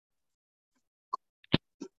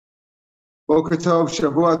Boker Tov,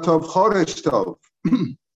 Shavua Tov, Chodesh Tov.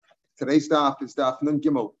 Today's daf is daf Nun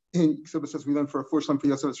Gimel. In Ksubah says we learn for a first time for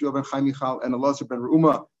Yosef Yisrael ben Chaim Michal and Elazar ben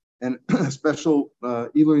Reuma, and a special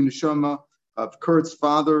Eloi Neshama of Kurt's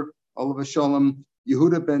father, Olav Shalom,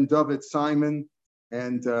 Yehuda ben David Simon,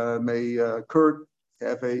 and may Kurt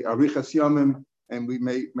have a Arichas Yamim, and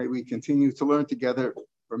may we continue to learn together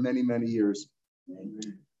for many, many years.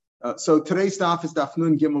 So today's daf is daf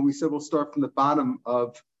Nun Gimel. We said we'll start from the bottom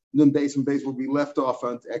of Nun Beis, and Beis will be left off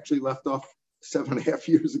 7.5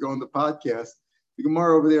 years ago in the podcast. The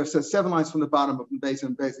Gemara over there says 7 lines from the bottom of Nun Beis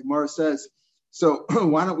and Beis. The Gemara says, so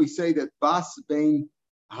why don't we say that Bas Bein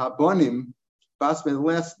Habonim, Bas Bein,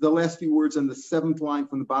 the last few words on the 7th line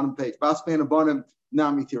from the bottom page, Bas Bein Habonim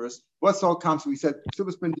Nami Tiras. What's all comes? We said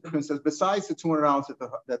Ksubas ben different says besides the $200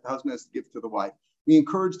 that the husband has to give to the wife, we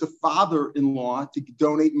encourage the father-in-law to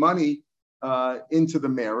donate money into the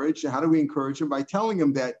marriage. How do we encourage him? By telling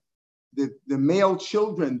him that the male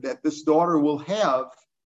children that this daughter will have,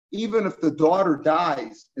 even if the daughter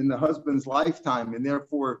dies in the husband's lifetime, and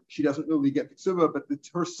therefore she doesn't really get the ksuba, but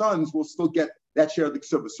her sons will still get that share of the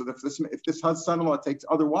ksuba. So if this son-in-law takes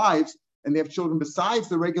other wives and they have children besides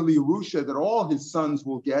the regular Yerusha that all his sons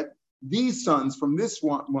will get, these sons from this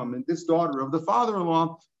woman, this daughter of the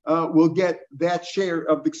father-in-law, will get that share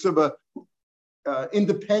of the ksuba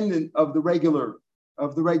independent of the regular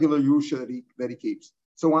Yerusha that he keeps.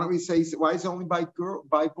 So why don't we say, why is it only by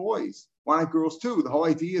boys? Why not girls too? The whole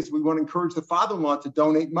idea is we want to encourage the father-in-law to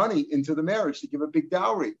donate money into the marriage, to give a big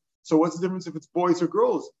dowry. So what's the difference if it's boys or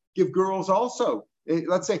girls? Give girls also.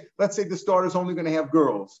 Let's say this daughter's only going to have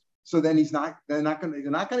girls. So then they're not going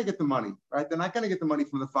to get the money, right? They're not going to get the money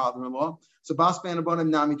from the father-in-law. So Bas Ben Abanim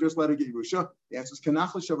Nami, just let her get Yerusha. The answer is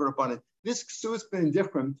Kanachla Shavar Abanim. This Ksu has been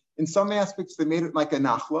different. In some aspects, they made it like a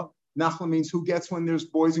Nachla. Nachla means who gets when there's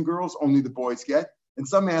boys and girls? Only the boys get. In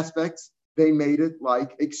some aspects, they made it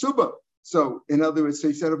like a ksuba. So, in other words,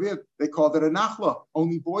 they said over here, they called it a nachla.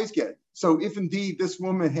 Only boys get. So, if indeed this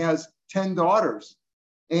woman has 10 daughters,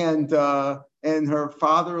 and her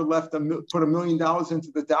father put $1 million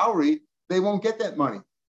into the dowry, they won't get that money.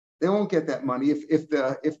 They won't get that money if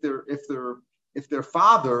their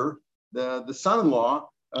father, the son-in-law,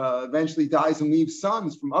 eventually dies and leaves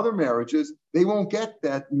sons from other marriages. They won't get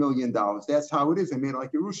that $1 million. That's how it is. They made it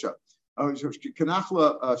like Yerusha. Okay,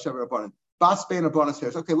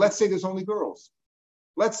 let's say there's only girls.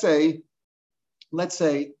 Let's say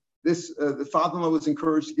this the father-in-law was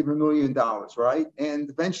encouraged to give $1 million, right? And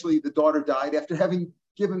eventually the daughter died after having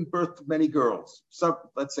given birth to many girls. So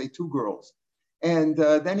let's say 2 girls. And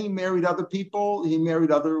then he married other people. He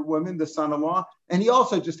married other women, the son-in-law, and he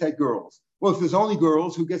also just had girls. Well, if there's only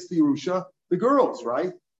girls, who gets the Yerusha? The girls,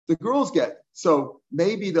 right? The girls get. So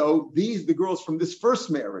maybe though the girls from this first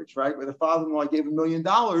marriage, right, where the father-in-law gave $1 million,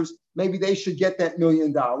 maybe they should get that $1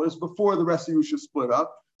 million before the rest of you should split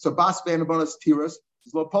up. So Bas Ben Abanas Tiras,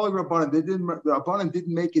 the Rabbanan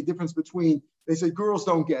didn't make a difference between. They said girls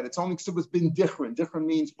don't get it. It's only Ksubas bin different. Different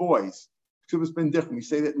means boys. Ksubas bin different. We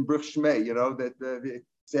say that in Brich Shmei, that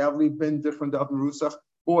say Avli bin different of Rusach,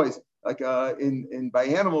 boys. Like by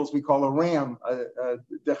animals, we call a ram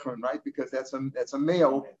different, right? Because that's a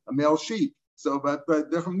male sheep. So, but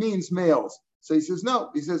different means males. So he says no.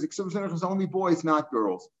 He says it's only boys, not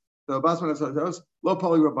girls. So Basman says low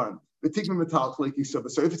poly rabban.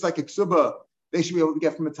 So if it's like a ksuba, they should be able to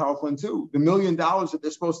get from a talchlin too. The $1 million that they're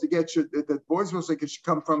supposed to get that boys supposed to get should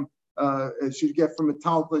come from should get from a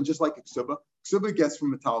talchlin just like a ksuba. Ksuba gets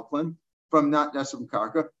from a talchlin from not from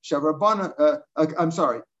karka. Shavrabana. I'm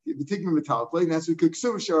sorry. The tigma metalchlin. That's a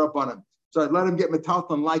ksuba sharabanim. So I'd let him get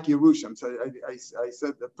metalchlin like Yerusha. So I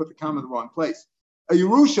said put the comma in the wrong place. A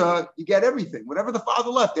Yerusha, you get everything. Whatever the father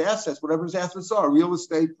left, the assets, whatever his assets are, real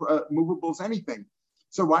estate, movables, anything.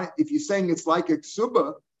 So why, if you're saying it's like a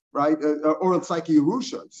ksuba, right, or it's like a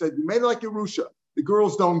Yerusha, you said you made it like Yerusha. The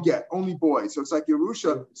girls don't get, only boys. So it's like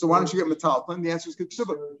Yerusha. So why don't you get metalchlin? The answer is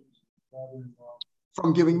ksuba.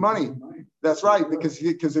 From giving money. That's right, because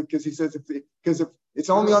he says if it's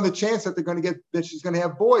only on the chance that they're going to get that she's going to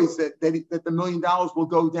have boys that the $1 million will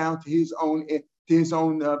go down to his own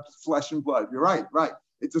flesh and blood. You're right.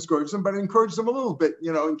 It discourages them, but it encourages them a little bit,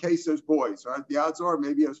 in case there's boys. Right, the odds are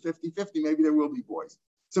maybe it's 50-50, maybe there will be boys.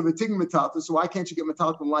 So we're taking metalta. So why can't you get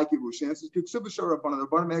metalta like Yerusha? And it's ksuba sharabanan. The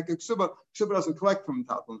bottom ksuba doesn't collect from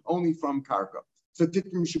metalta, only from karka. So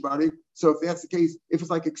tikkum shibari. So if that's the case, if it's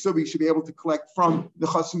like a ksuba, you should be able to collect from the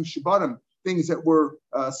chasum shibarim, things that were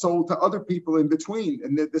sold to other people in between.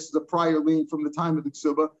 And this is a prior lien from the time of the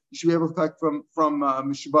ksuba. You should be able to collect from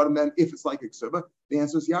shibarim then if it's like a ksuba. The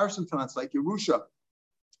answer is yarsim tan. It's like Yerusha.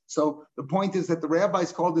 So the point is that the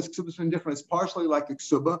rabbis call this ksuba different. It's partially like a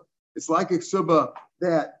ksuba, It's like a ksuba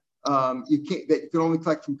that you can only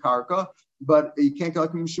collect from karka, but you can't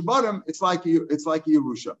collect from shabatim. It's like a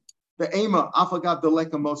yerusha. The ema afagav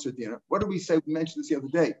deleka moser dina. What did we say? We mentioned this the other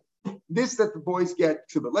day. This that the boys get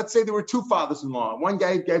to, but let's say there were two fathers-in-law. One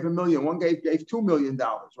guy gave $1 million, one guy gave $2 million,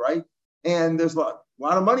 right? And there's a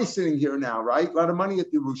lot of money sitting here now, right? A lot of money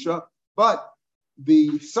at the Yerusha, but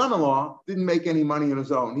the son-in-law didn't make any money on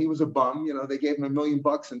his own. He was a bum. They gave him $1 million and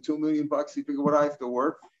 $2 million. He figured, what I have to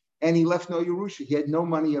work? And he left no Yerusha. He had no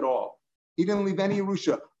money at all. He didn't leave any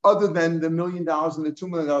Yerusha other than the $1 million and the $2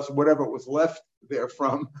 million, whatever was left there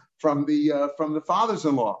from the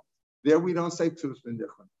fathers-in-law. There we don't say Ksubas ben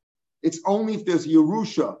Dichron. It's only if there's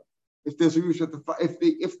Yerusha, if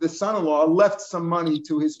the son-in-law left some money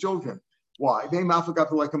to his children. Why? They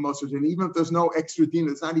malfagat like a moser din. Even if there's no extra din,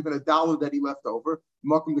 it's not even $1 that he left over.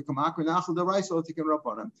 Makom the kamakra nachal deraisa taken up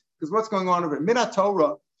on him. Because what's going on over it? Minat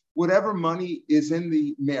Torah, whatever money is in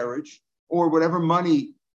the marriage or whatever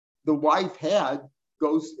money the wife had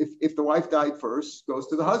goes. If the wife died first, goes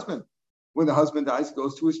to the husband. When the husband dies, it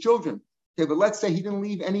goes to his children. Okay, but let's say he didn't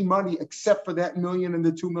leave any money except for that $1 million and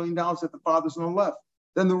the $2 million that the father's-in-law left.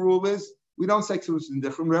 Then the rule is we don't say Ksubas ben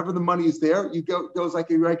Dichron. Wherever the money is there, goes like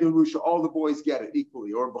a regular Rusha. All the boys get it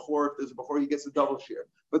equally. Or before, if there's a before, he gets a double share.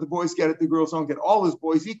 But the boys get it, the girls don't get it. All his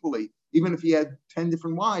boys equally. Even if he had 10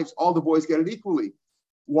 different wives, all the boys get it equally.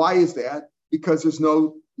 Why is that? Because there's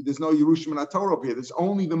no Yerushim and Torah over here. There's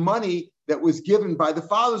only the money that was given by the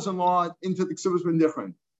fathers-in-law into the Ksubas ben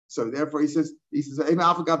Dichron. So therefore, he says, then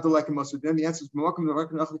the answer is,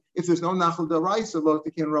 if there's no nachal deraisa, lo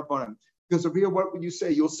tekin rabbanan. Because over here, what would you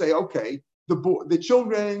say? You'll say, okay, the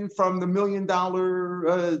children from the $1 million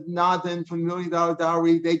nadin, from the $1 million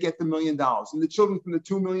dowry, they get the $1 million, and the children from the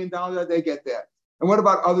 $2 million, they get that. And what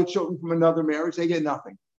about other children from another marriage? They get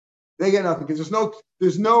nothing. They get nothing because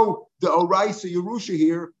there's no the oraisa yerusha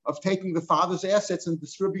here of taking the father's assets and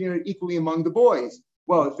distributing it equally among the boys.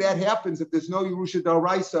 Well, if that happens, if there's no Yerusha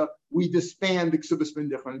D'Oraisa, we disband the Ksubas ben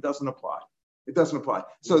Dichron. It doesn't apply. It doesn't apply.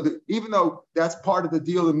 So even though that's part of the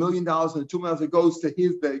deal, the $1 million and the $2 million that goes to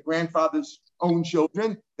the grandfather's own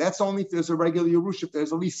children, that's only if there's a regular Yerusha. If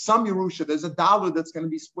there's at least some Yerusha, there's $1 that's going to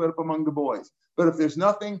be split up among the boys. But if there's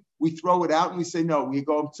nothing, we throw it out and we say, no, we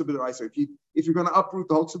go up to the D'Oraisa. If you're going to uproot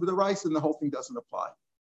the whole Ksubas D'Oraisa, then the whole thing doesn't apply.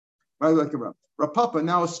 Right, like Rav Papa,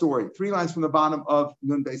 now a story. 3 lines from the bottom of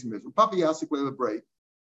Nun Beis Miz. Rav Papa Yasik Leilabray.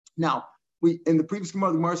 Now, in the previous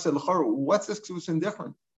Gemara, the Gemara said, what's this Ksubas ben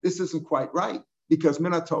Dichron? This isn't quite right. Because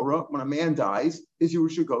Minat Torah, when a man dies, his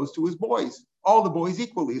Yerusha goes to his boys. All the boys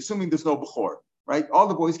equally, assuming there's no Bechor, right? All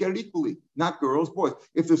the boys get it equally, not girls, boys.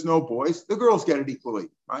 If there's no boys, the girls get it equally,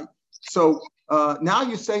 right? So now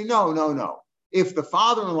you say, no. If the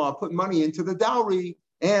father-in-law put money into the dowry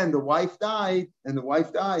and the wife died,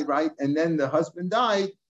 right? And then the husband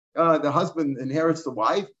died, the husband inherits the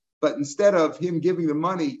wife. But instead of him giving the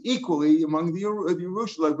money equally among the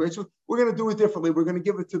Yerushalayim, we're going to do it differently. We're going to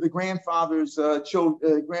give it to the grandfather's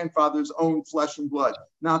grandfather's own flesh and blood,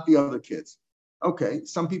 not the other kids. Okay,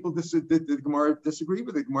 some people the Gemara disagree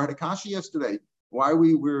with it. Gemara had a kasha yesterday. Why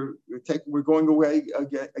we're going away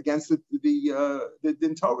against the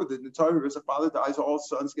Din Torah. The Din Torah is a father dies, all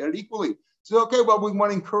sons get it equally. So okay, well we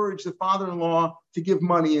want to encourage the father-in-law to give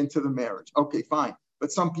money into the marriage. Okay, fine.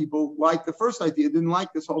 But some people, like the first idea, didn't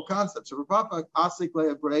like this whole concept. So Rav Papa Asik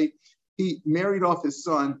Le'Abrei, he married off his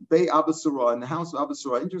son, Bei Abba Surah, in the house of Abba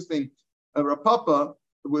Surah. Interesting, Rav Papa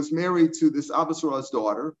was married to this Abba Surah's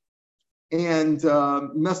daughter, and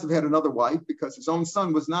must have had another wife because his own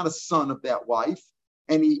son was not a son of that wife.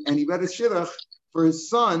 And he read a shidduch for his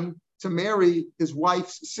son to marry his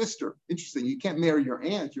wife's sister. Interesting, you can't marry your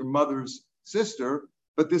aunt, your mother's sister,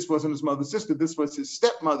 but this wasn't his mother's sister, this was his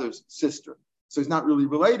stepmother's sister. So he's not really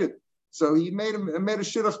related. So he made a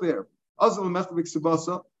shidduch there.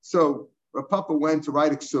 So Rav Papa went to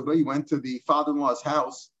write a ksuba. He went to the father-in-law's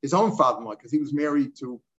house, his own father-in-law, because he was married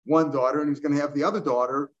to one daughter, and he was going to have the other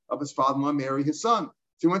daughter of his father-in-law marry his son.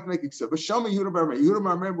 So he went to make a ksuba. Shama Yehuda Bar Meir. Yehuda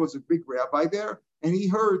Bar Meir was a big rabbi there, and he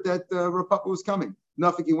heard that Rav Papa was coming.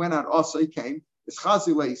 Nothing. He went out. Also, he came. His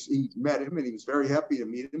chaziles, he met him, and he was very happy to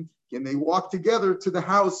meet him. And they walked together to the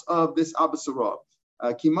house of this Abba Surah.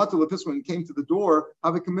 Kimatu Lepis, when he came to the door,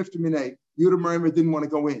 Yehuda Bar Meir didn't want to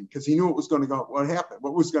go in because he knew what was going to go. What happened?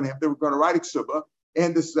 What was going to happen? They were going to write a ksuba,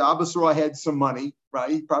 and this Abba Surah had some money, right?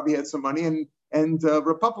 He probably had some money, and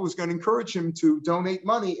Rav Papa was going to encourage him to donate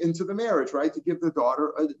money into the marriage, right? To give the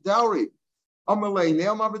daughter a dowry. Amalei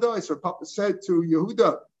Neil Mavadoi. So Rav Papa said to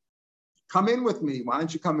Yehuda, "Come in with me. Why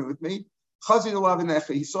don't you come in with me?" He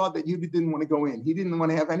saw that Yehuda didn't want to go in. He didn't want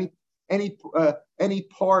to have any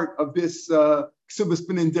part of this Ksubas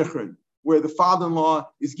ben Dichron. where the father-in-law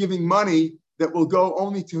is giving money that will go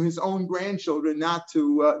only to his own grandchildren, not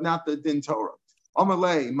the din Torah.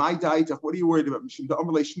 Amalei, my daitach, what are you worried about?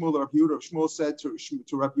 Amalei Shmuel Rav Yehuda. Shmuel said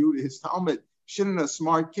to Rav Yehuda, his Talmud, shouldn't a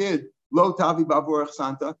smart kid, lo tavi bavor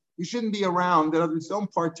santa, you shouldn't be around. In other words,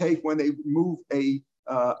 don't partake when they move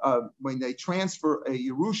when they transfer a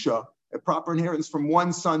Yerusha, a proper inheritance from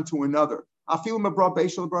one son to another.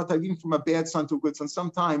 Even from a bad son to a good son.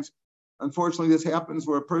 Sometimes, unfortunately, this happens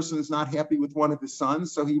where a person is not happy with one of his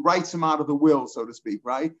sons, so he writes him out of the will, so to speak,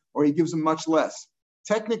 right? Or he gives him much less.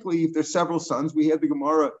 Technically, if there's several sons, we have the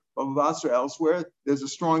Gemara of Vasra elsewhere. There's a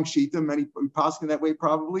strong shita, many paskin that way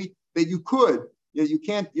probably, that you could. You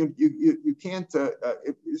can't. You can't.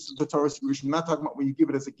 This is the Torah solution. We're not talking about when you give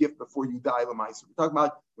it as a gift before you die. Lamaisa. We're talking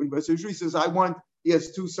about when Basri says, "I want." He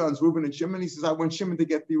has two sons, Reuben and Shimon. He says, "I want Shimon to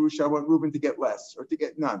get the Yerusha. I want Reuben to get less or to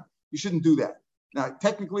get none." You shouldn't do that. Now,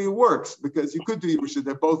 technically, it works because you could do Yerusha.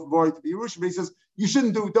 They're both void to be Yerusha. But he says you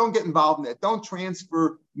shouldn't do. Don't get involved in that. Don't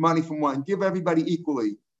transfer money from one. Give everybody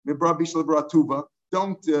equally.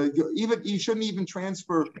 Don't you shouldn't even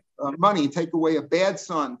transfer money and take away a bad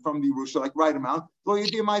son from the Yerusha, like right amount. You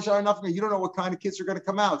don't know what kind of kids are going to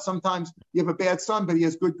come out. Sometimes you have a bad son, but he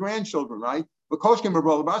has good grandchildren, right? But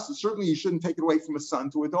certainly you shouldn't take it away from a son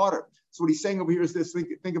to a daughter. So what he's saying over here is this: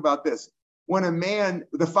 think about this. When a man,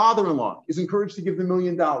 the father-in-law, is encouraged to give the $1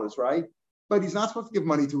 million, right? But he's not supposed to give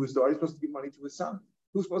money to his daughter. He's supposed to give money to his son.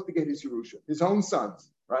 Who's supposed to get his Yerusha? His own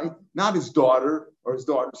sons, right? Not his daughter or his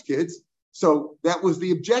daughter's kids. So that was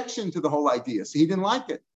the objection to the whole idea. So he didn't like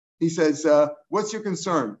it. He says, what's your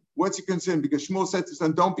concern? What's your concern? Because Shmuel said to his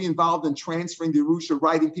son, don't be involved in transferring the Yerusha,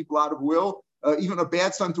 writing people out of will, even a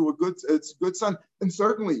bad son to a good son. And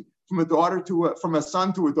certainly from a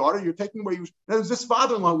son to a daughter, you're taking away. This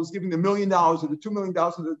father-in-law was giving the $1 million or the $2 million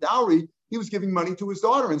of the dowry. He was giving money to his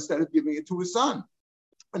daughter instead of giving it to his son.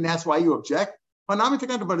 And that's why you object. There's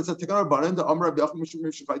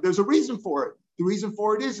a reason for it. The reason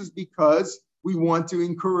for it is because we want to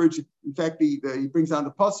encourage. In fact, he brings down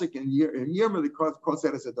the pasuk in Yirmiyah. He quotes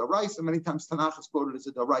that as a daraisa. Many times Tanakh is quoted as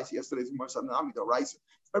a daraisa. Yesterday's more Nami daraisa.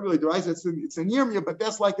 It's not really daraisa. It's in Yirmiyah, but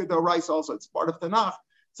that's like a daraisa also. It's part of Tanakh.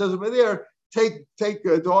 It says over there, take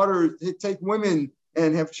daughters, take women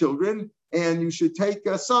and have children, and you should take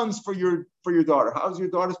sons for your daughter. How's your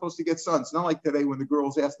daughter supposed to get sons? Not like today when the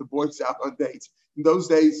girls ask the boys out on dates. In those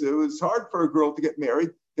days, it was hard for a girl to get married.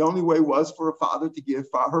 The only way was for her father to give a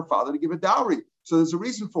dowry. So there's a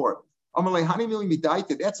reason for it.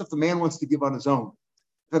 That's if the man wants to give on his own.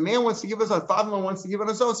 If a man wants to give us, our father-in-law wants to give on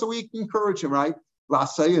his own, so we encourage him, right? We're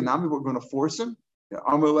going to force him. Did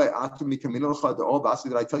I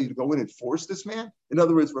tell you to go in and force this man? In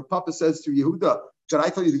other words, where Papa says to Yehuda, did I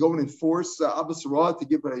tell you to go in and force Abba Sarah to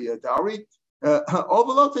give a dowry?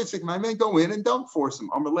 My man, go in and don't force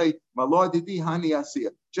him.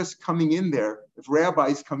 Just coming in there, if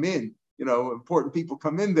rabbis come in, important people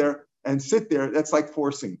come in there and sit there, that's like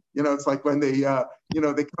forcing. It's like when they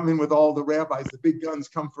come in with all the rabbis, the big guns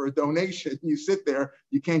come for a donation, you sit there,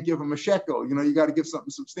 you can't give them a shekel, you got to give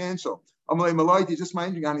something substantial. Just my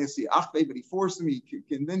engine, but he forced him, he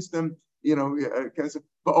convinced him,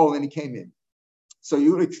 and he came in. So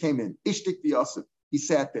Yurik came in, Ishtik Yosef, he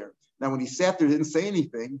sat there. Now, when he sat there, didn't say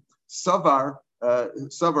anything. Savar,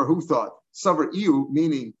 who thought? Savar Iu,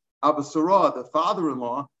 meaning Abba Sarah, the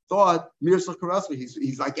father-in-law, thought Mirsa Karasva.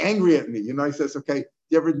 He's like angry at me. He says, okay,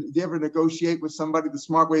 do you ever negotiate with somebody? The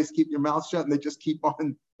smart way is keep your mouth shut, and they just keep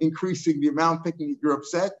on increasing the amount, thinking you're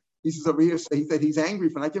upset. He says over here, he said he's angry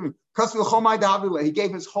for not giving. He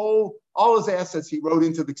gave all his assets. He wrote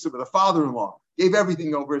into the father-in-law, gave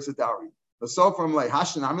everything over as a dowry. So from like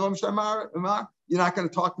you're not going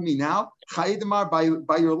to talk to me now by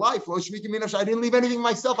your life. I didn't leave anything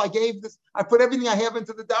myself. I gave this. I put everything I have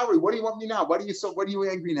into the dowry. What do you want me now? What are you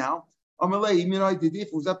angry now? If it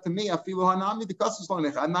was up to me,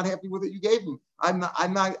 I'm not happy with it. You gave him. I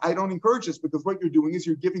don't encourage this because what you're doing is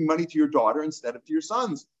you're giving money to your daughter instead of to your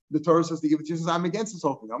sons. The Torah says to give it to you. I'm against this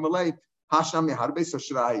whole thing. So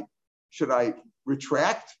should I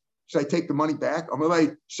retract? Should I take the money back? I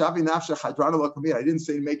didn't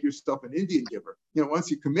say to make yourself an Indian giver. Once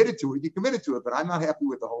you committed to it, but I'm not happy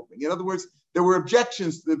with the whole thing. In other words, there were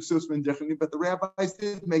objections to the Psus differently, but the rabbis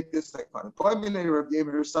did make this like fun.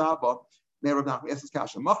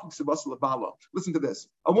 Listen to this.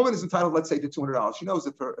 A woman is entitled, let's say, to $200. She knows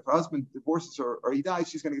if her husband divorces her or he dies,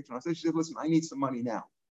 she's going to get $200. She said, listen, I need some money now.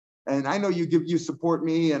 And I know you support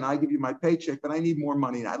me and I give you my paycheck, but I need more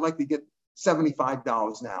money. I'd like to get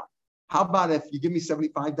 $75 now. How about if you give me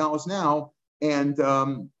 $75 now and I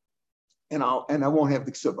won't have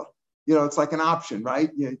the ksuba? It's like an option,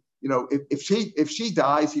 right? if she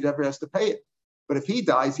dies, he never has to pay it. But if he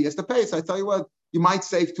dies, he has to pay it. So I tell you what, you might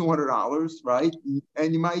save $200, right?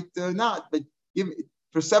 And you might not. But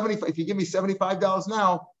for 70, if you give me $75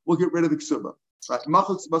 now, we'll get rid of the ksuba. Right? What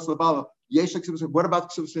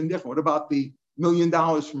about the What about the $1 million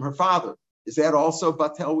from her father? Is that also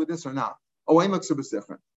batel with this or not? Oh, ksuba is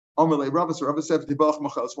different. Rabbi said,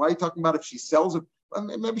 why are you talking about if she sells it?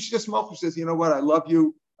 Maybe she just mochel. She says, you know what? I love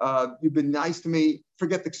you. You've been nice to me.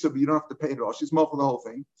 Forget the ksuba. You don't have to pay it all. She's mochel the whole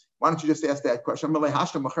thing. Why don't you just ask that question?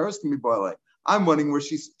 I'm wondering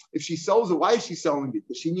if she sells it, why is she selling it?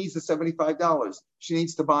 Because she needs the $75. She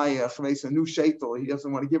needs to buy a new shaitel. He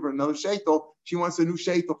doesn't want to give her another shaitel. She wants a new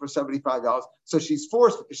shaitel for $75. So she's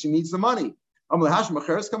forced because she needs the money. And so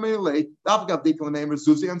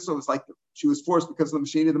it's like she was forced because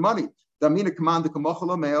she needed the money.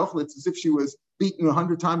 It's as if she was beaten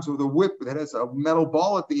 100 times with a whip that has a metal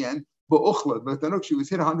ball at the end. But she was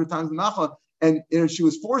hit 100 times in nachla, and she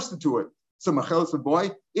was forced into it. So Machelis said,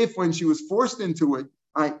 boy, if when she was forced into it,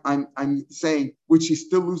 I'm saying, would she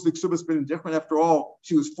still lose the ksubas bin different? After all,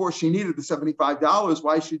 she was forced, she needed the $75.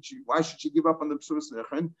 Why should she give up on the ksubas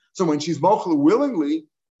bin? So when she's mochel willingly,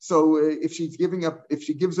 so if she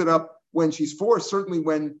gives it up when she's forced, certainly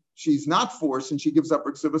when she's not forced and she gives up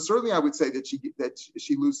her ksubas, certainly I would say that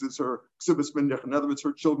she loses her ksubas bin. In other words,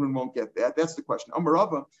 her children won't get that. That's the question. Amar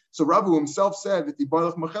Rava. So Rava himself said that the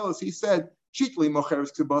Baruch Machelis, he said, Chitli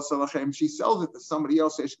mocheres ksubas alachem. She sells it to somebody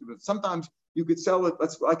else. Sometimes you could sell it.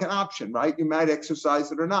 That's like an option, right? You might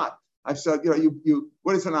exercise it or not. I've said, you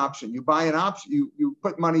what is an option? You buy an option. You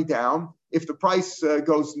put money down. If the price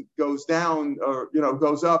goes down or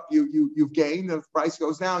goes up, you've gained. If the price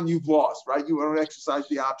goes down, you've lost, right? You want to exercise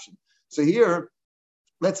the option. So here,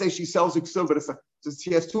 let's say she sells a ksuba. So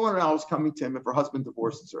she has $200 coming to him if her husband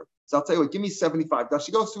divorces her. So I'll tell you what, give me $75.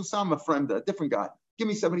 She goes to a friend, a different guy. Give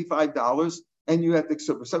me $75, and you have the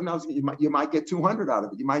ksuba. $7, you might get 200 out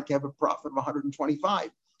of it. You might have a profit of 125.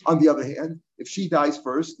 On the other hand, if she dies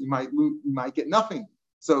first, you might get nothing.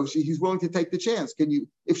 So he's willing to take the chance.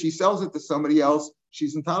 If she sells it to somebody else,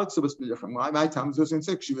 she's entitled to ksuba. My time was in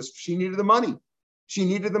 6. She needed the money. She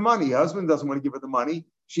needed the money. Her husband doesn't want to give her the money.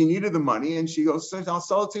 She needed the money, and she goes, "I'll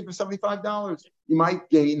sell it to you for $75. You might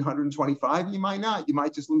gain 125. You might not. You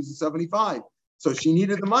might just lose the 75. So she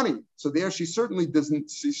needed the money. So there, she certainly doesn't.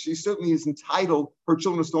 She certainly is entitled. Her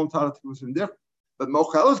children are still entitled to ksuba different. But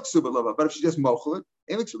mochel is ksuba lava. But if she just mochel it,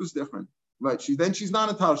 ksuba is different. Right? She's not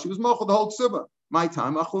entitled. She was mochel the whole ksuba. My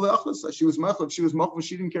time, she was mochel. If she was mochel,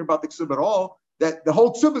 she didn't care about the ksuba at all. That the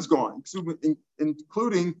whole ksuba is gone,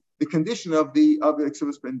 including the condition of the ksuba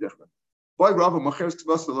has been different. Boy, Rava mocheres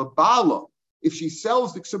ksuba labala. If she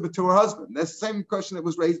sells the ksuba to her husband, that's the same question that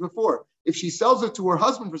was raised before. If she sells it to her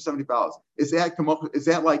husband for $70, is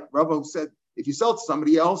that like Rava said? If you sell it to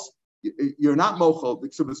somebody else, you're not mochel. The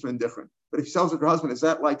ksuba has been different. But if she sells it to her husband, is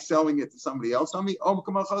that like selling it to somebody else? Or is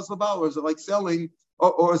it like selling?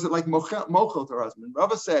 Or is it like mochel to her husband?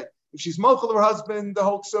 Rava said, if she's mochel to her husband, the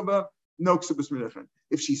whole ksuba, no ksuba is different.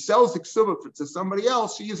 If she sells the ksuba to somebody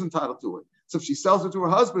else, she is entitled to it. So if she sells it to her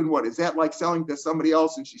husband, what is that like selling to somebody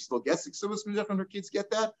else and she still gets the ksuba is different? Her kids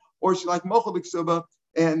get that, or is she like mochel the ksuba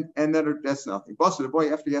and then that's nothing? Basta the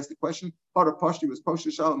boy after he asked the question, part of pashti was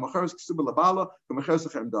poshti shalom mocheres ksuba labala mocheres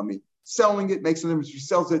lechem dami. Selling it makes a difference. If she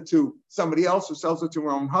sells it to somebody else or sells it to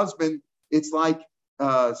her own husband, it's like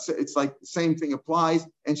the same thing applies,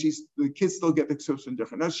 and the kids still get the ksuba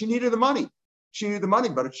different. Now she needed the money. She needed the money,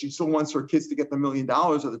 but if she still wants her kids to get the $1 million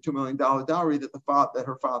or the $2 million dowry that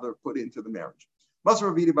her father put into the marriage.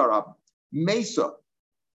 Mesa,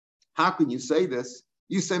 how can you say this?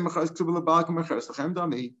 You say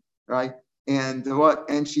right? And what?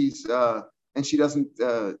 And she's and she doesn't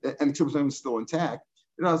and the ksuba is still intact.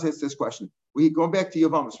 It's this question. We go back to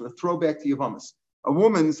Yavamas. We're throwback to Yavamas. A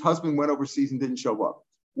woman's husband went overseas and didn't show up.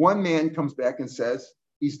 One man comes back and says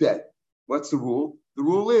he's dead. What's the rule? The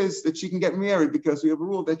rule is that she can get married because we have a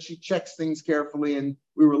rule that she checks things carefully, and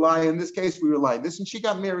we rely on this case, we rely on this. And she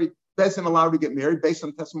got married. Bezin allowed to get married based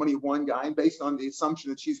on the testimony of one guy and based on the assumption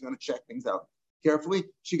that she's going to check things out carefully.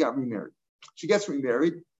 She got remarried. She gets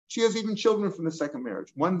remarried. She has even children from the second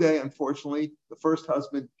marriage. One day, unfortunately, the first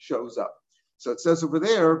husband shows up. So it says over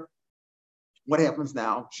there, what happens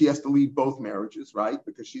now? She has to leave both marriages, right?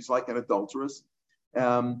 Because she's like an adulteress.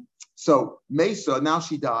 So Mesa, now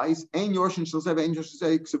she dies. Ein Yorshin, she'll say, Ein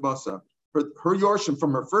Yorshin ksubasa. Her Yorshin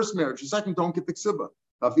from her first marriage, the second don't get the ksuba.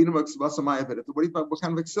 What kind of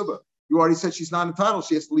ksuba? You already said she's not entitled.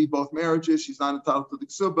 She has to leave both marriages. She's not entitled to the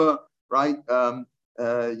ksuba, right? And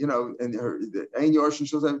her Ein Yorshin,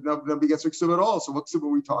 she'll say, nobody gets her ksuba at all. So what ksuba are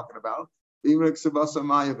we talking about? Ksuba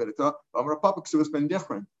has been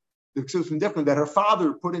different. the ksubas been different, that her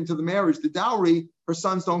father put into the marriage, the dowry, her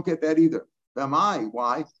sons don't get that either.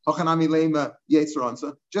 Why?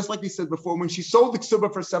 Just like we said before, when she sold the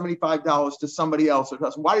ksuba for $75 to somebody else,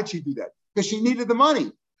 why did she do that? Because she needed the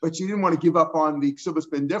money, but she didn't want to give up on the ksubas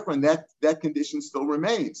been different. That condition still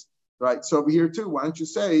remains, right? So over here too, why don't you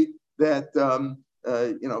say that?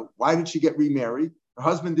 Why did she get remarried? Her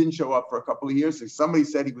husband didn't show up for a couple of years. Somebody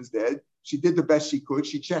said he was dead. She did the best she could.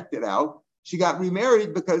 She checked it out. She got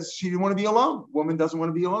remarried because she didn't want to be alone. Woman doesn't want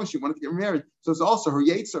to be alone. She wanted to get remarried. So it's also her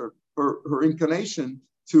yetzer, her inclination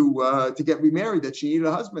to get remarried, that she needed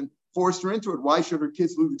a husband, forced her into it. Why should her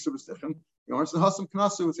kids lose the ksubas? It's the hasam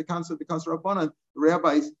knasu. It's a concept that comes from Rabbanan. The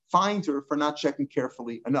rabbis fined her for not checking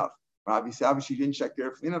carefully enough. Obviously, she didn't check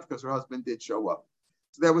carefully enough because her husband did show up.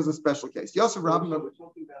 So that was a special case. Yosef Rabban, we're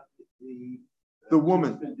talking about the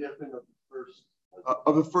woman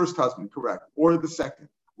of the first husband, correct, or the second.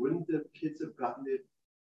 Wouldn't the kids have gotten it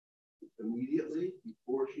immediately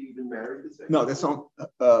before she even married the second? No, that's not.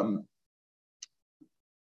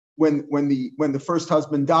 When the first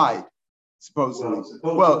husband died, supposedly.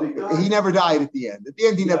 He never died at the end. At the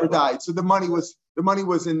end, he never died. So the money was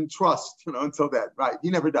in trust, until that. Right? He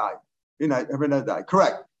never died. He never died.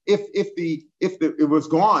 Correct. If it was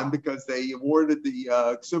gone because they awarded the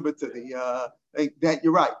ksuba to the that,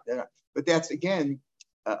 you're right. But that's again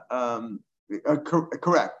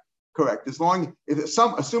correct.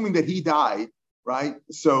 Assuming that he died, right?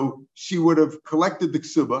 So she would have collected the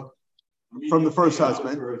ksuba from the first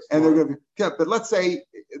husband, and they're going to be kept. But let's say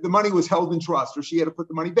the money was held in trust, or she had to put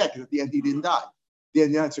the money back, because at the end he didn't die.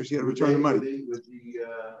 The answer, she had to return the money. With the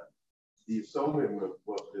Yisomim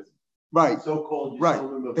of this. Right. So-called right.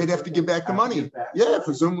 They'd have to give back the money. Yeah,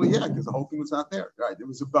 presumably, yeah, because the whole thing was not there. Right. It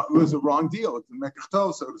was a wrong deal. It's a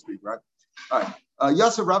mekachto, so to speak. Right. All right.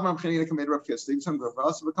 Yasser Rav Mamchanina Kamed Rav Chisda.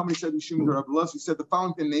 The company said Mishum Rav Elazar. He said the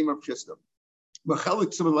following in the name of Chisda.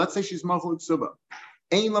 Let's say she's Machal Ksuba.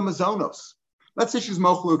 Ein Lamazonos. Let's say she's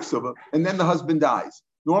Machal Ksuba, and then the husband dies.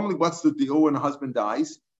 Normally, what's the deal when a husband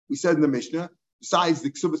dies? We said in the Mishnah, besides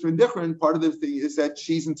the Ksuba's been different, part of the thing is that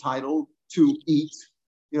she's entitled to eat,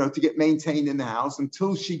 to get maintained in the house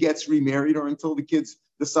until she gets remarried or until the kids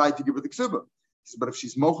decide to give her the ksuba. But if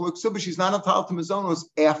she's mochel ksuba, she's not entitled to mazonos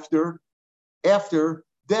after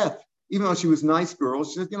death. Even though she was a nice girl,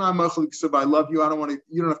 she said, I'm mochel ksuba, I love you,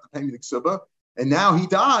 you don't have to pay me the ksuba. And now he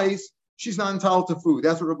dies, she's not entitled to food.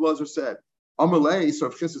 That's what Rav Elazar said. Amalei, so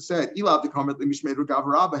Rav Chisda said,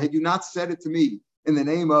 had you not said it to me in the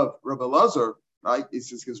name of Rav Elazar, right? It's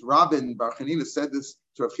just because Rabin Bar Chanina said this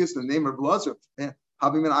to Rav Chisda in the name of Rav Elazar.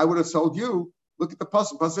 I would have told you. Look at the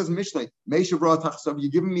pasuk. Pasuk says Mishlei,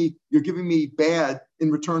 you're giving me bad in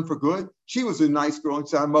return for good. She was a nice girl and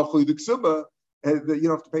said, you don't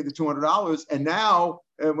have to pay the $200. And now,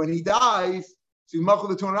 when he dies, she's machul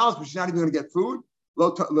the $200, but she's not even going to get food.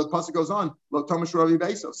 The pasuk goes on.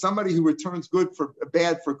 Somebody who returns good for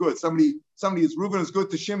bad for good. Somebody is Reuben is good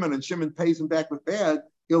to Shimon, and Shimon pays him back with bad.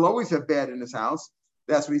 He'll always have bad in his house.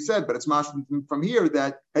 That's what he said, but it's mashma from here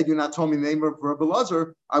that had you not told me the name of Rav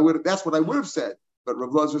Elazar, that's what I would have said. But Rav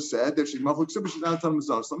Elazar said that she's machul ksuba, she's not entitled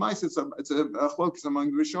to mazonos. It's a chlokes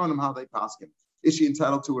among the Rishonim how they pass him. Is she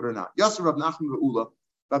entitled to it or not? Yasser Rav Nachman Ve'ula,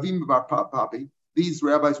 Ravim Bar Papi. These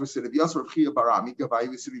rabbis were sitting. Yasser Rav Chia Barami Gavai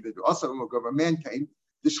was sitting there. Also, a man came.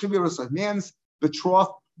 The shchibir man's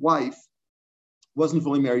betrothed wife wasn't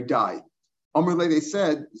fully married, died. Amrle, they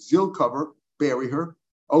said zil cover, bury her.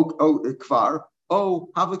 Kvar.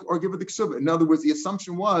 Havlik, or give her the ksuba. In other words, the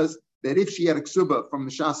assumption was that if she had a ksuba from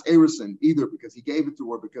the Shas Erison, either because he gave it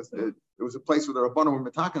to her, because there was a place where the Rabbanon were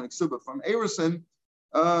metakan a ksuba from Erison,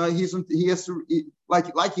 he has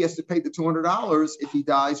to pay the $200 if he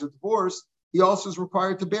dies or divorced. He also is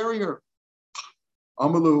required to bury her.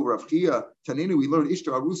 Amalu Rav Chia Taninu. We learned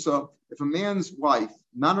Ishtar Arusa. If a man's wife,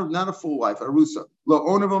 not a full wife, Arusa, lo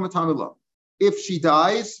onav matamila. If she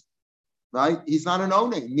dies, right? He's not an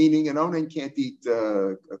onain, meaning an onain can't eat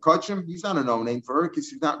a kachim. He's not an onain for her because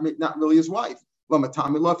she's not really his wife.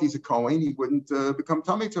 If he's a Kohen, he wouldn't become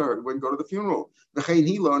tummy to her. He wouldn't go to the funeral.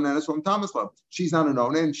 She's not an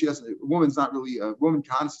onain. She doesn't. A woman's not really a woman.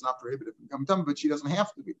 Is not prohibited from becoming tummy, but she doesn't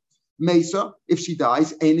have to be. Mesa, if she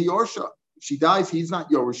dies, Eini Yorsha. If she dies, he's not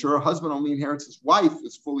Yorsha. Her husband only inherits his wife.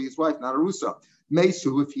 Is fully his wife, not a Rusa.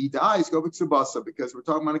 Mesu, if he dies, go with Ksubasa, because we're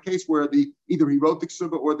talking about a case where either he wrote the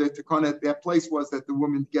Ksuba or the Takana, that place was that the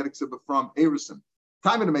woman get a Ksuba from Erison.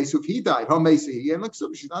 Time in the Mesu, if he died, Mesi, and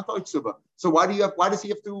Ksuba, she's not like Ksuba. So why does he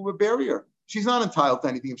have to bury her? She's not entitled to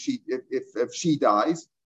anything if she dies.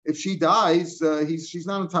 If she dies, she's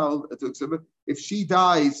not entitled to Ksuba. If she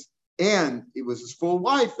dies and it was his full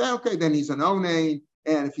wife, then he's an Onain,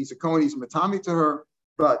 and if he's a Kohen, he's a Matami to her.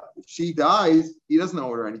 But if she dies, he doesn't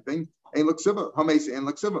owe her anything. Ein l'ksuba, hamesa ein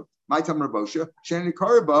l'ksuba. My time Rabosha, Shani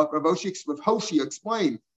Karaba, Hoshi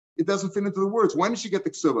explained. It doesn't fit into the words. When did she get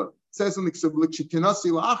the ksuba? It says in the ksuba,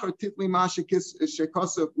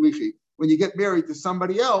 when you get married to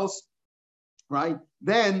somebody else, right?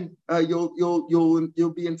 Then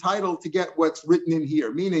you'll be entitled to get what's written in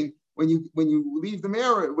here. Meaning, when you leave the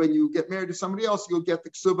marriage, when you get married to somebody else, you'll get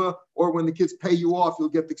the ksuba, or when the kids pay you off, you'll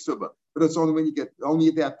get the ksuba. But it's only when you get only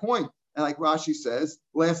at that point. And like Rashi says,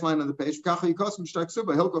 last line on the page,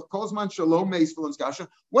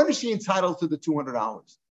 when is she entitled to the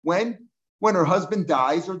 $200? When her husband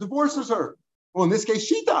dies or divorces her. Well, in this case,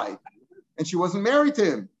 she died, and she wasn't married to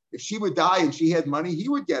him. If she would die and she had money, he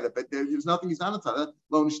would get it. But there's nothing, he's not entitled.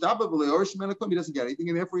 He doesn't get anything,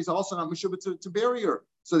 and therefore he's also not meshubah to bury her.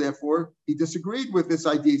 So therefore, he disagreed with this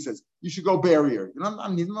idea. He says, you should go bury her. I'm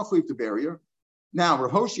not to bury her. Now,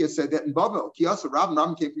 Rav Hoshea said that in Babel, Kiyasa Rab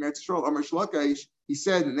came from Eretz Yisrael, Amar Shlakish, he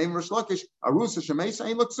said in the name of Shlakish, Arusa Shemesa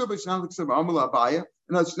ain't l'ksuba, she's not l'ksuba, Amala Abaya,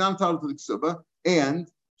 and she's not entitled to the ksuba,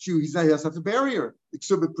 and he doesn't have to bury her. The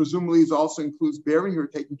ksuba presumably also includes burying her,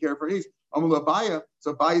 taking care of her needs. Amala Abaya,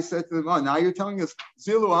 so Abaya said to them, oh, now you're telling us,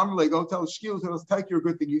 Zilu Amrle, go tell Shkil, tell us, take your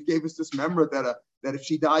good thing. You gave us this member that if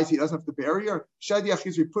she dies, he doesn't have to bury her. Shadiach,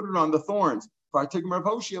 we put it on the thorns. In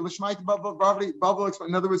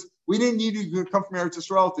other words, we didn't need you to come from Eretz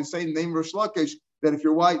Yisrael to say in the name of Rish Lakish that if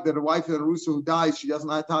your wife, that a wife of a Rusa who dies, she doesn't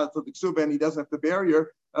have to the ksuba and he doesn't have to bury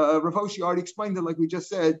her. Rav Hoshea already explained it like we just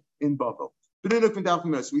said in Babel. But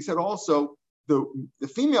we said also the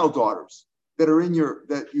female daughters that are in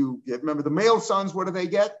that you get. Remember the male sons, what do they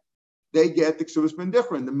get? They get the ksuba's been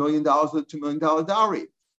different, the $1 million, the $2 million dowry.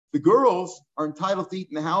 The girls are entitled to eat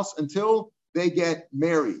in the house until they get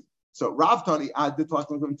married. So Rav Tani ad to talk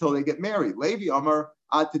to them until they get married. Levi Amar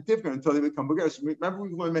ad to Tifker until they become Bulgarians. Remember,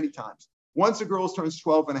 we've learned many times. Once a girl turns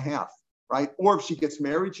 12 and a half, right? Or if she gets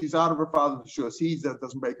married, she's out of her father's shus. That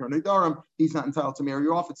doesn't break her nidarim. He's not entitled to marry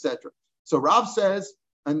her off, etc. So Rav says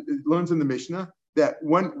and learns in the Mishnah that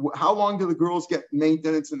how long do the girls get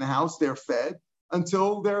maintenance in the house? They're fed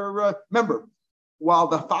until they're remember. While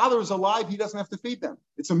the father is alive, he doesn't have to feed them.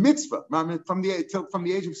 It's a mitzvah. From the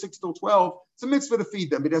age of 6 till 12, it's a mitzvah to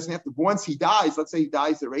feed them. He doesn't have to. Once he dies, let's say he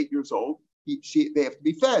dies, they're 8 years old. They have to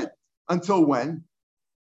be fed. Until when?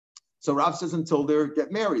 So Rav says until they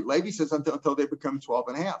get married. Levi says until they become 12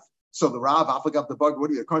 and a half. So the Rav, Afagab the bug,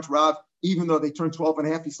 what do you according to Rav, even though they turn 12 and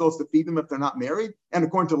a half, he still has to feed them if they're not married. And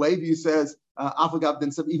according to Levi, he says, Afagab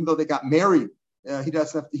then said, even though they got married,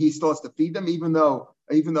 he still has to feed them, even though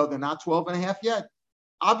they're not 12 and a half yet.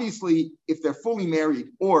 Obviously, if they're fully married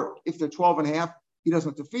or if they're 12 and a half, he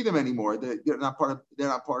doesn't have to feed them anymore. They're not part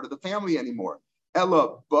of the family anymore. If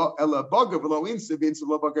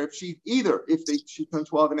she turned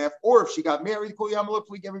 12 and a half, or if she got married,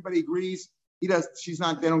 everybody agrees. They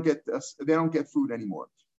don't get food anymore.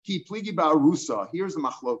 Here's the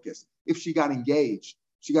machlokes. If she got engaged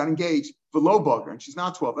below bugger, and she's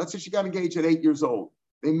not 12. Let's say she got engaged at 8 years old.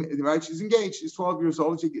 Right? She's engaged. She's 12 years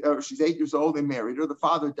old. She's 8 years old. They married her. The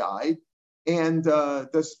father died, and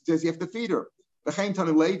does he have to feed her?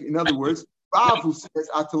 In other words, Rav who says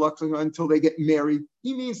until they get married,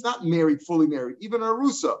 he means not married, fully married. Even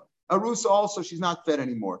Arusa also, she's not fed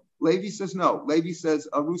anymore. Levi says no. Levi says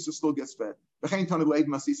Arusa still gets fed. Right? Levi,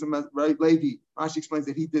 Rashi explains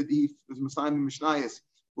that he was Messiah Mishnayos,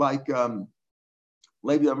 like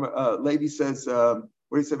Levi says,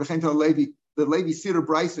 what he said, Levi. The Levi Sira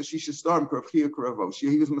Brisa, she should start he was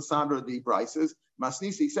Masandra of the Brises.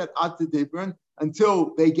 Masnisi, he said,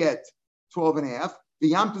 until they get 12 and a half.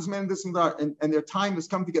 The Yamtas men this and their time has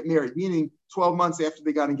come to get married, meaning 12 months after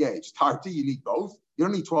they got engaged. Tarti, you need both. You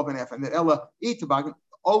don't need 12 and a half. And then Ella,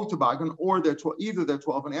 O Tabagan, or either they're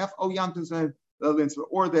 12 and a half, O Yamtas men,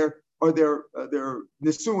 or their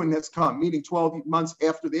Nisuin has come, meaning 12 months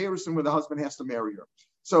after the Erison where the husband has to marry her.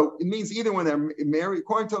 So it means either when they're married,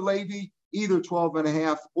 according to Levi, either 12 and a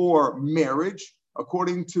half or marriage.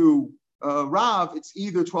 According to Rav, it's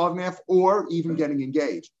either 12 and a half or even getting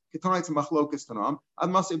engaged. Until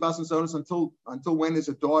when is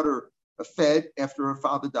a daughter fed after her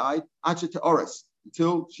father died?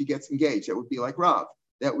 Until she gets engaged. That would be like Rav.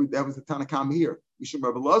 That was the Tanakam here.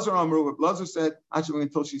 Lazar said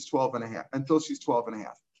until she's 12 and a half. Until she's 12 and a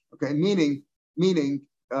half. Okay, meaning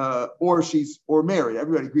or married.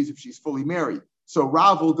 Everybody agrees if she's fully married. So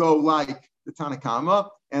Rav will go like the Tanakama,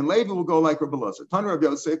 and Levi will go like Rabbi Lazar. Tan Rabbi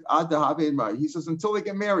Yosef, he says until they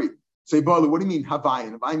get married. So Ibola, what do you mean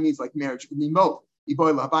Havayin? Havayin means like marriage. It could mean both.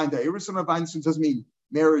 Ibola Havayin Da'irison Havayin does it mean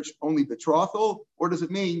marriage only betrothal, or does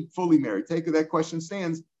it mean fully married? Take that question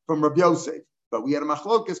stands from Rabbi Yosef. But we had a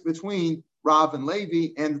machlokas between Rav and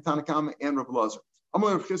Levi, and the Tanakama and Rav Lazar.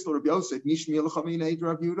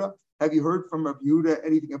 Have you heard from Rav Yehuda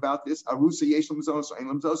anything about this? Arusa yesh lemzonos or ein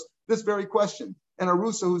lemzonos? This very question. And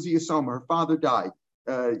Arusa, who's a Yisoma, her father died.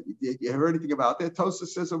 You heard anything about that? Tosa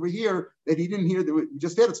says over here that he didn't hear we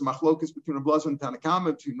just said it's machlokas between Rav Lazar and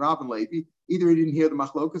Tanakama, between Rav and Levi. Either he didn't hear the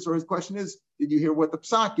machlokas, or his question is, did you hear what the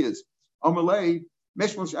psak is? Amalei,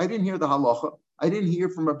 I didn't hear the halacha. I didn't hear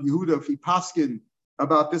from Rav Yehuda if he paskin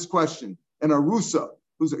about this question. And Arusa,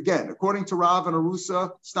 who's again, according to Rav, and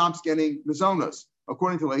Arusa stops getting mizonos.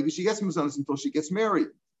 According to Levi, she gets mizonos until she gets married,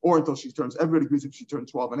 or until she turns, everybody agrees if she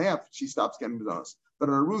turns 12 and a half, she stops getting mizonos. But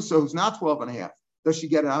an Arusa who's not 12 and a half, does she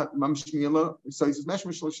get out? So he says,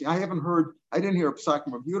 I haven't heard, I didn't hear a psak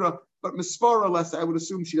from Rav Yehuda, but misfara less, I would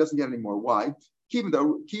assume she doesn't get any more. Why? Keeping the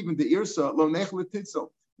irsa, lo nechlet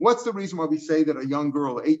titzel. What's the reason why we say that a young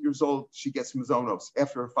girl, 8 years old, she gets mizonos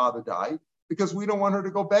after her father died? Because we don't want her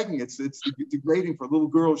to go begging. It's degrading for a little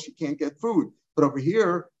girl. She can't get food. But over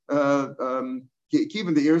here,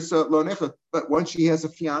 keeping the irsa lo nechlet. But once she has a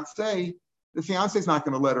fiance, the fiance is not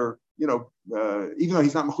going to let her, even though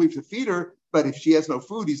he's not mechuyev to feed her, but if she has no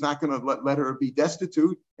food, he's not going to let her be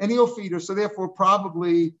destitute, and he'll feed her. So therefore,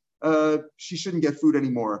 probably she shouldn't get food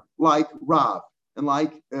anymore, like Rav, and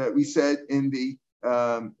like we said in the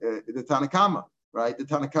Tanakama, right? The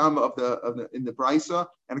Tanakama in the Brisa,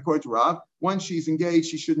 and according to Rav, once she's engaged,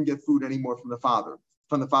 she shouldn't get food anymore from the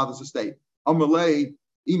father's estate. Amalei.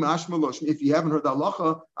 If you haven't heard the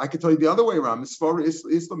halacha, I can tell you the other way around.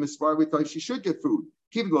 Misfar, we tell you she should get food.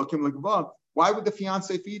 Why would the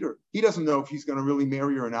fiance feed her? He doesn't know if he's going to really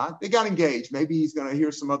marry her or not. They got engaged. Maybe he's going to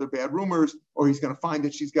hear some other bad rumors, or he's going to find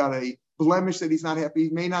that she's got a blemish that he's not happy.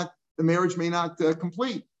 The marriage may not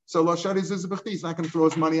complete. So he's not going to throw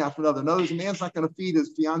his money out for another. In other words, a man's not going to feed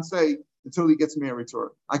his fiance until he gets married to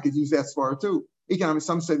her. I could use that svara too.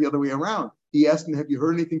 Some say the other way around. He asked him, have you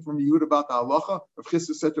heard anything from Yehud about the halacha? Of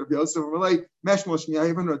Chisda said to Rav Yosef, I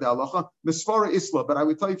haven't heard the halacha. Misfara Isla, but I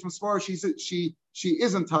would tell you from Svara, she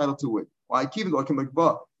is entitled to it. Why?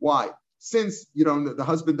 Why? Since the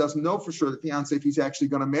husband doesn't know for sure, the fiance, if he's actually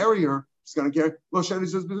going to marry her, he's going to get.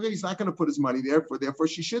 He's not going to put his money there. Therefore,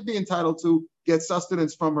 she should be entitled to get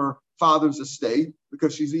sustenance from her father's estate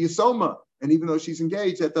because she's a yisoma. And even though she's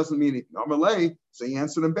engaged, that doesn't mean anything. Amalei, so he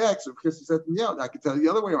answered him back. So Chris said, yeah, I could tell you the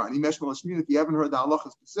other way around. If you haven't heard the halacha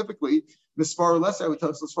specifically, as far or less, I would tell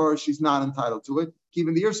us as far as she's not entitled to it.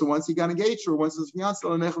 Keeping the ear. So once he got engaged to her, once his fiance,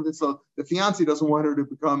 so the fiance doesn't want her to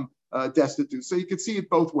become destitute. So you could see it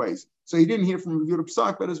both ways. So he didn't hear from Yehuda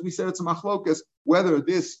Psak, but as we said, it's a machlokas whether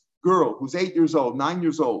this girl who's 8 years old, 9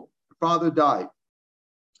 years old, her father died,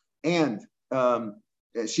 and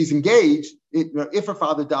she's engaged. If her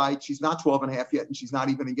father died, she's not 12 and a half yet, and she's not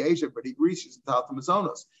even engaged. Everybody agrees she's entitled to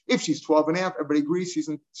mazonos. If she's 12 and a half, everybody agrees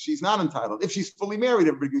she's not entitled. If she's fully married,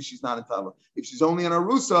 everybody agrees she's not entitled. If she's only an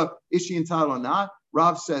arusa, is she entitled or not?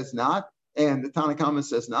 Rav says not, and the Tanakama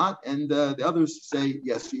says not, and the others say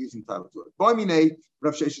yes, she is entitled to it.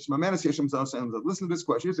 Listen to this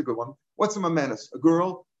question. Here's a good one. What's a mamenas? A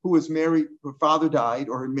girl who was married, her father died,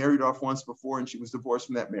 or had married off once before, and she was divorced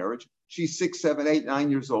from that marriage. She's 6, 7, 8,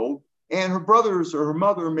 9 years old, and her brothers or her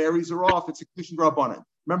mother marries her off. It's a Kedushin Rabbanan.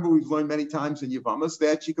 Remember, we've learned many times in Yavamas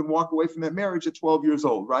that she can walk away from that marriage at 12 years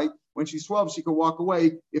old, right? When she's 12, she can walk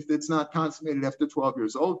away. If it's not consummated after 12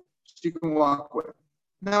 years old, she can walk away.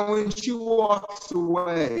 Now, when she walks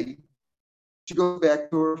away, she goes back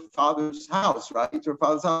to her father's house, right? To her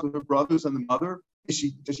father's house with her brothers and the mother. Does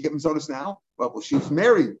she get mizonos now? Well, she's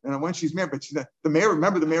married, and when she's married, but she's not,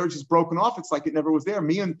 remember, the marriage is broken off. It's like it never was there.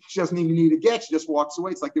 She doesn't even need a get. She just walks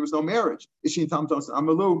away. It's like there was no marriage. Is she in Tam Tosin?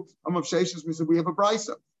 Amalu, Amav Sheshes. We said we have a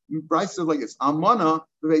brisa. Brisa is like this. Amana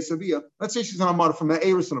v'veisavia. Let's say she's an amana from the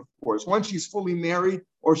Erison, of course. Once she's fully married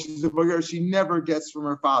or she's a bugger, she never gets from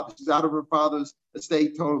her father. She's out of her father's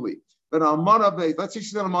estate totally. But amana, let's say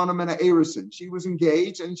she's an amana mena Erison. She was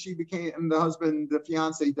engaged and the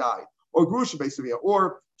fiance died. Or Grusha Beisavia,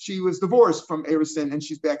 or she was divorced from Erison and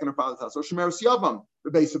she's back in her father's house. Or Shemeres Yavam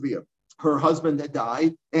Beisavia. Her husband had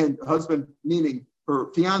died, and husband meaning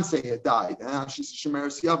her fiance had died. And now she's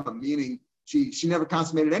Shemeres Yavam, meaning she never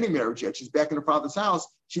consummated any marriage yet. She's back in her father's house.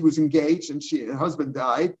 She was engaged and her husband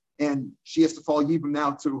died, and she has to fall Yibam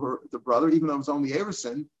now to the brother, even though it was only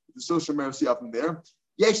Erison. There's still Shemeres Yavam there.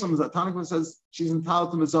 Yeshlam Tanakh says she's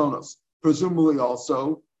entitled to Mazonos. Presumably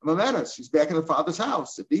also Mamenas, she's back in her father's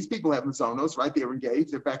house. If these people have Mazonos, right, they were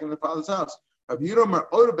engaged, they're back in their father's house.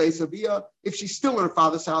 If she's still in her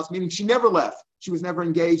father's house, meaning she never left, she was never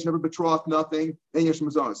engaged, never betrothed, nothing, then there's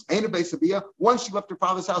Mazonos. Ain't a Beisavia, once she left her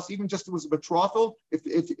father's house, even just it was a betrothal,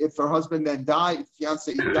 if her husband then died, if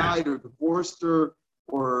fiance died or divorced her,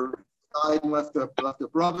 or died and left a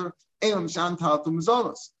brother. Elam Shantal to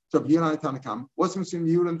Mazonos. So Yehuda and Tanakam. What's between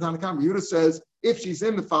Yehuda and Tanakam? Yehuda says if she's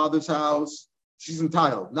in the father's house, she's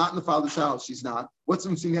entitled. Not in the father's house, she's not. What's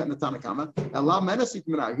between that and the Tanakama? Allah Menasik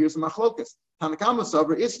Menai. Here's the Machlokas. Tanakama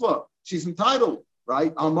Sabra Isla. She's entitled.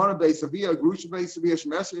 Right? Almana Beisavia, Grusha Beisavia,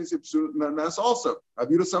 Shemesh also.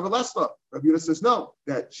 Rabbi Yehuda Savalesla. Rabbi Yehuda says no,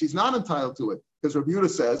 that she's not entitled to it. Because Rabbi Yehuda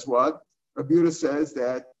says what? Rabbi Yehuda says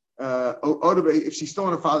that if she's still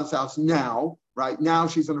in her father's house now, right? Now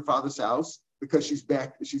she's in her father's house because she's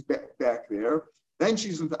back there. Then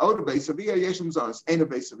she's in the Oda Beisavia, Yeshim Zonos, Aina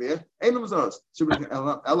Beisavia, Aina Zonos. So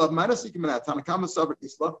Elav Manasikim Tanakama Sabra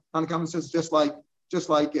Isla. Tanakama says just like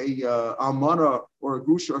a almana or a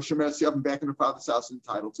grusha or shemer siyavim back in her father's house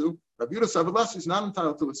entitled to. Rabbi Yehuda Savalesla is not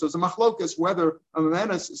entitled to it. So it's a machlokas whether a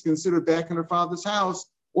manas is considered back in her father's house,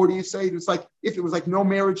 or do you say it's like if it was like no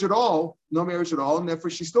marriage at all, and therefore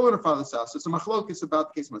she's still in her father's house. It's a machlokas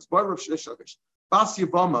about the case. Bas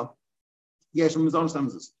Yavama,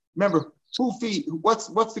 remember, what's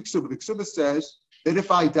the ksuba? The ksuba says that if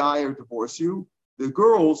I die or divorce you, the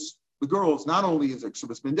girls, not only is it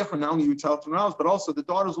ksuba, it's been different, not only you tell it to the house, but also the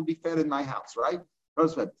daughters will be fed in my house, right?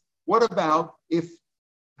 What about if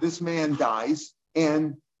this man dies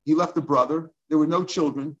and he left a brother, there were no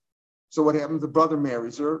children, so what happens? The brother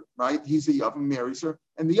marries her, right? He's the Yavam, marries her,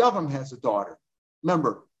 and the Yavam has a daughter.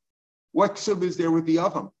 Remember, what ksuba is there with the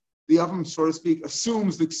Yavam? The Yavam, so to speak,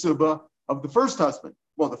 assumes the ksuba of the first husband.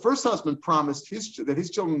 Well, the first husband promised that his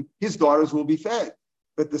children, his daughters will be fed.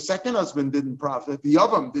 But the second husband didn't promise, the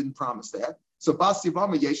Yavam didn't promise that. So Bas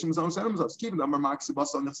Yavama, Yeshim Zon Senemzos, Kivin Amar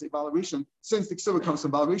Maksibas on Nefse Balarishan, since the ksuba comes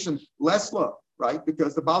from Balarishan, Lesla, right?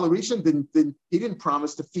 Because the Balarishan didn't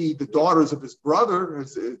promise to feed the daughters of his brother,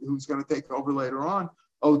 who's going to take over later on.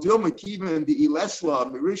 Oh, Dilma Kivin, the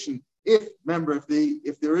Ilesla, Marishan,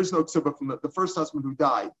 if there is no ksuba from the first husband who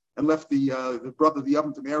died and left the brother of the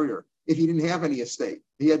Yavam to marry her, if he didn't have any estate,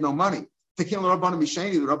 he had no money. Tekin Rabbanan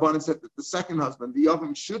Mishani, the Rabbanan said that the second husband, the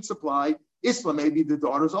Yavam, should supply Isla, maybe the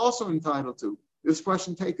daughter is also entitled to. This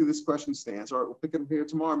question stands. All right, we'll pick it up here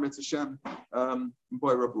tomorrow. Mitzvah Shem,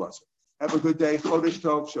 boy, Reb Lazar. Have a good day. Chodesh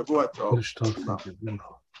Tov, Shavua Tov.